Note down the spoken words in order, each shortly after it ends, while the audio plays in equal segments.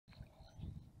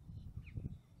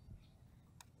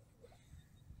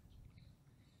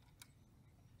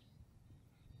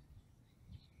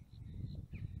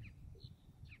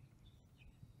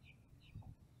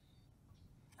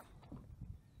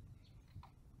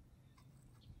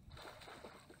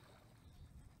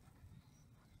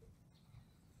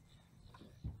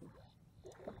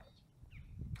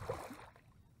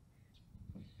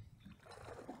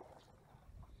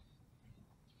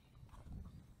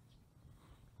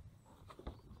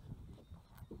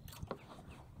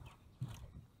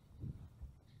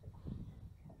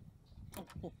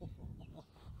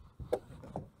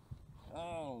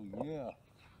Oh yeah.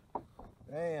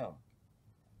 Damn.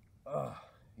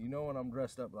 You know when I'm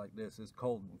dressed up like this, it's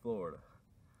cold in Florida.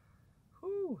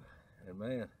 Whew. And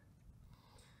man,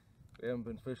 we haven't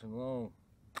been fishing long.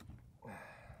 Golly,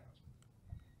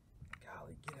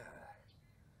 get out of there.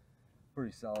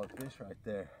 Pretty solid fish right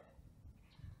there.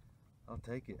 I'll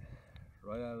take it.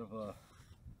 Right out of a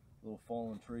little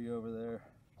fallen tree over there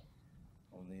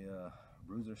on the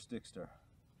Bruiser Stickster.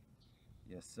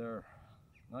 Yes sir.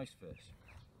 Nice fish.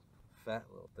 Fat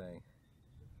little thing.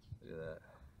 Look at that.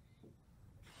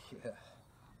 Yeah.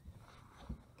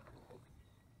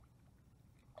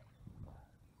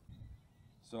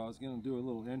 So I was gonna do a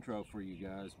little intro for you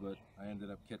guys, but I ended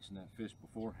up catching that fish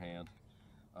beforehand.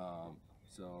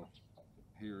 So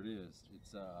here it is.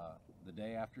 It's the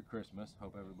day after Christmas.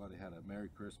 Hope everybody had a Merry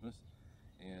Christmas.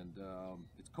 And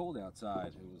it's cold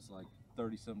outside. It was like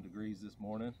 30-some degrees this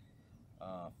morning.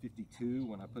 52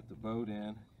 when I put the boat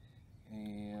in.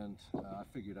 And I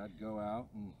figured I'd go out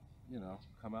and, you know,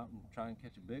 come out and try and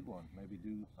catch a big one. Maybe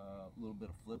do a little bit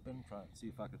of flipping, try and see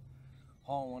if I could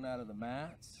haul one out of the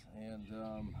mats. And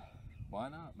why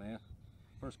not, man?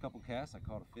 First couple casts I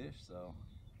caught a fish, so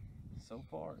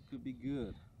far it could be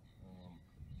good.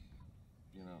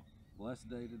 You know, blessed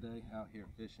day today out here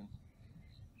fishing.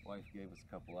 Wife gave us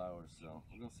a couple hours, so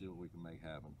we're gonna see what we can make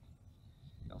happen.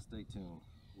 Y'all stay tuned.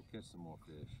 We'll catch some more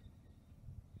fish.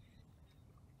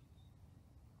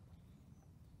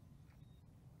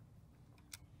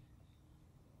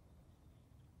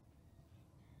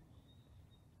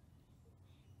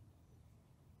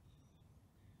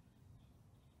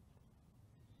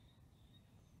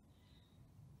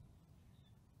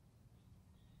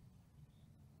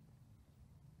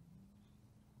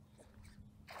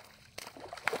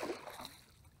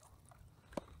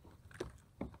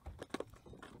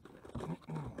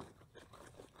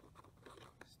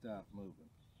 Stop moving.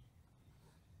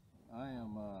 I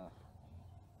am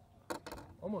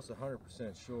almost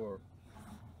 100% sure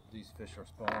these fish are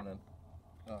spawning.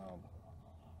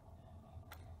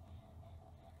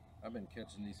 I've been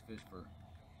catching these fish for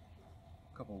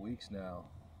a couple weeks now,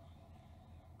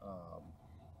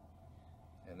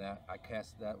 and that I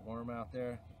cast that worm out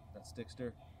there, that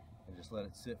stickster, and just let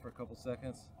it sit for a couple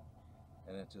seconds,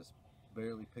 and it just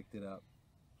barely picked it up,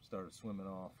 started swimming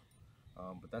off.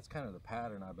 But that's kind of the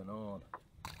pattern I've been on,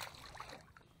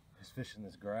 is fishing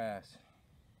this grass,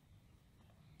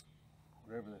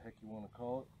 whatever the heck you want to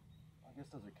call it. I guess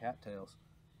those are cattails.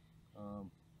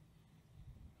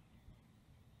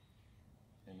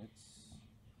 And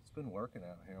it's been working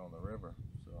out here on the river.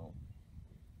 So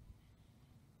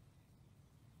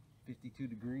 52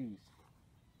 degrees.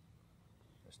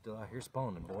 They're still out here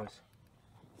spawning, boys.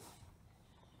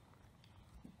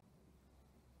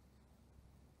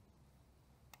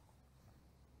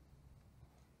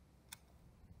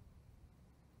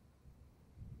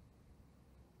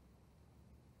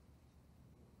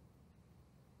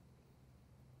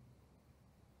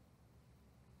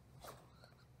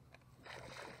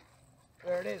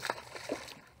 There it is.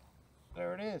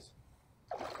 There it is.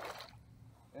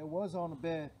 It was on the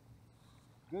bed.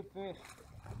 Good fish.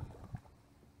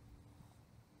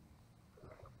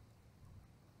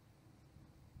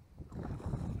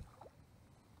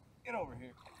 Get over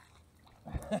here.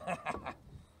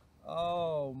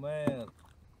 Oh man.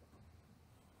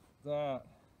 That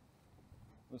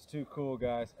was too cool,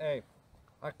 guys. Hey,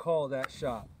 I call that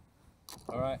shot.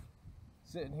 Alright.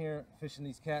 Sitting here fishing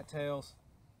these cattails,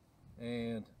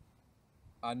 and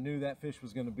I knew that fish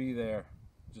was going to be there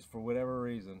just for whatever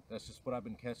reason. That's just what I've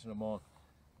been catching them on.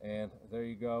 And there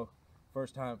you go.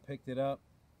 First time I picked it up,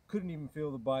 couldn't even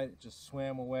feel the bite. It just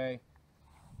swam away.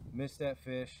 Missed that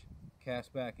fish,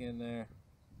 cast back in there,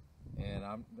 and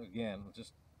I'm again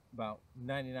just about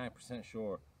 99%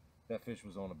 sure that fish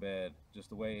was on a bed. Just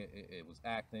the way it was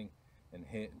acting, and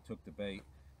hit and took the bait,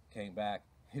 came back,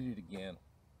 hit it again.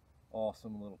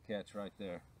 Awesome little catch right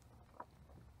there.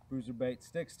 Bruiser Baits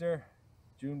Stickster,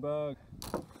 June bug,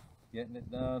 getting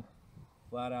it done.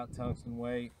 Flat out tungsten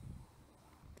weight.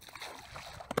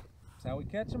 That's how we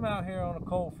catch them out here on a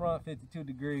cold front, 52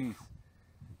 degrees.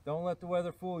 Don't let the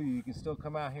weather fool you. You can still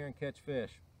come out here and catch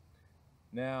fish.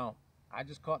 Now, I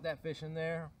just caught that fish in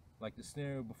there, like the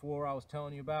scenario before I was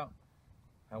telling you about.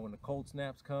 How when the cold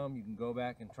snaps come, you can go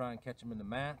back and try and catch them in the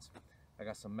mats. I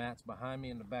got some mats behind me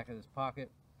in the back of this pocket,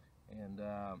 and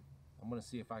I'm gonna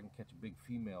see if I can catch a big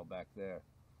female back there,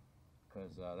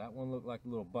 because that one looked like a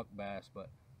little buck bass, but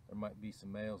there might be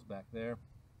some males back there.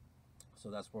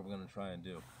 So that's what we're gonna try and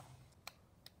do.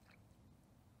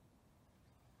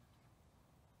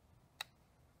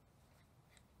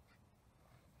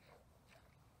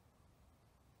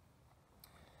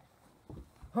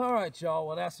 All right, y'all.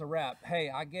 Well, that's a wrap. Hey,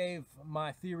 I gave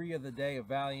my theory of the day a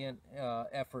valiant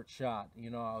effort shot. You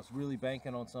know, I was really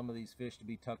banking on some of these fish to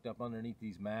be tucked up underneath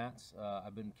these mats.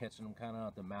 I've been catching them kind of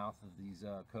at the mouth of these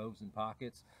coves and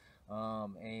pockets.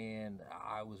 And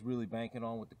I was really banking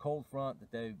on with the cold front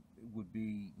that they would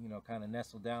be, you know, kind of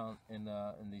nestled down in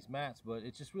these mats, but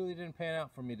it just really didn't pan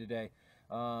out for me today.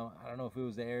 I don't know if it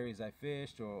was the areas I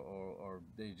fished or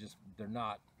they're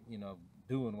not, you know,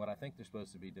 doing what I think they're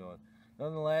supposed to be doing.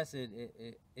 Nonetheless, it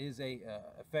is a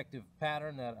effective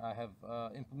pattern that I have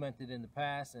implemented in the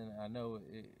past, and I know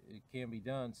it can be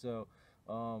done. So,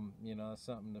 you know, it's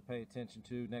something to pay attention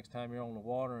to next time you're on the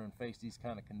water and face these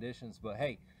kind of conditions. But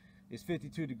hey, it's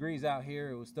 52 degrees out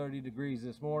here. It was 30 degrees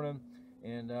this morning,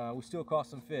 and we still caught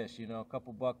some fish. You know, a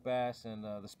couple buck bass, and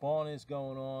the spawn is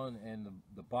going on, and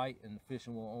the bite and the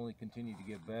fishing will only continue to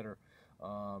get better.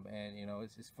 And you know,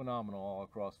 it's phenomenal all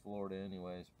across Florida,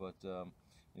 anyways. But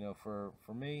you know,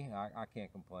 for me, I can't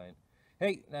complain.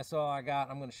 Hey, that's all I got.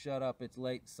 I'm going to shut up. It's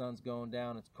late. The sun's going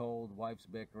down. It's cold. Wife's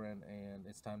bickering, and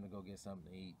it's time to go get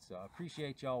something to eat. So I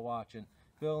appreciate y'all watching.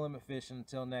 Phil Limit Fishing.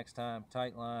 Until next time,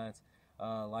 tight lines.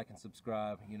 Like and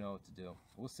subscribe. You know what to do.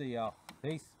 We'll see y'all.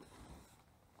 Peace.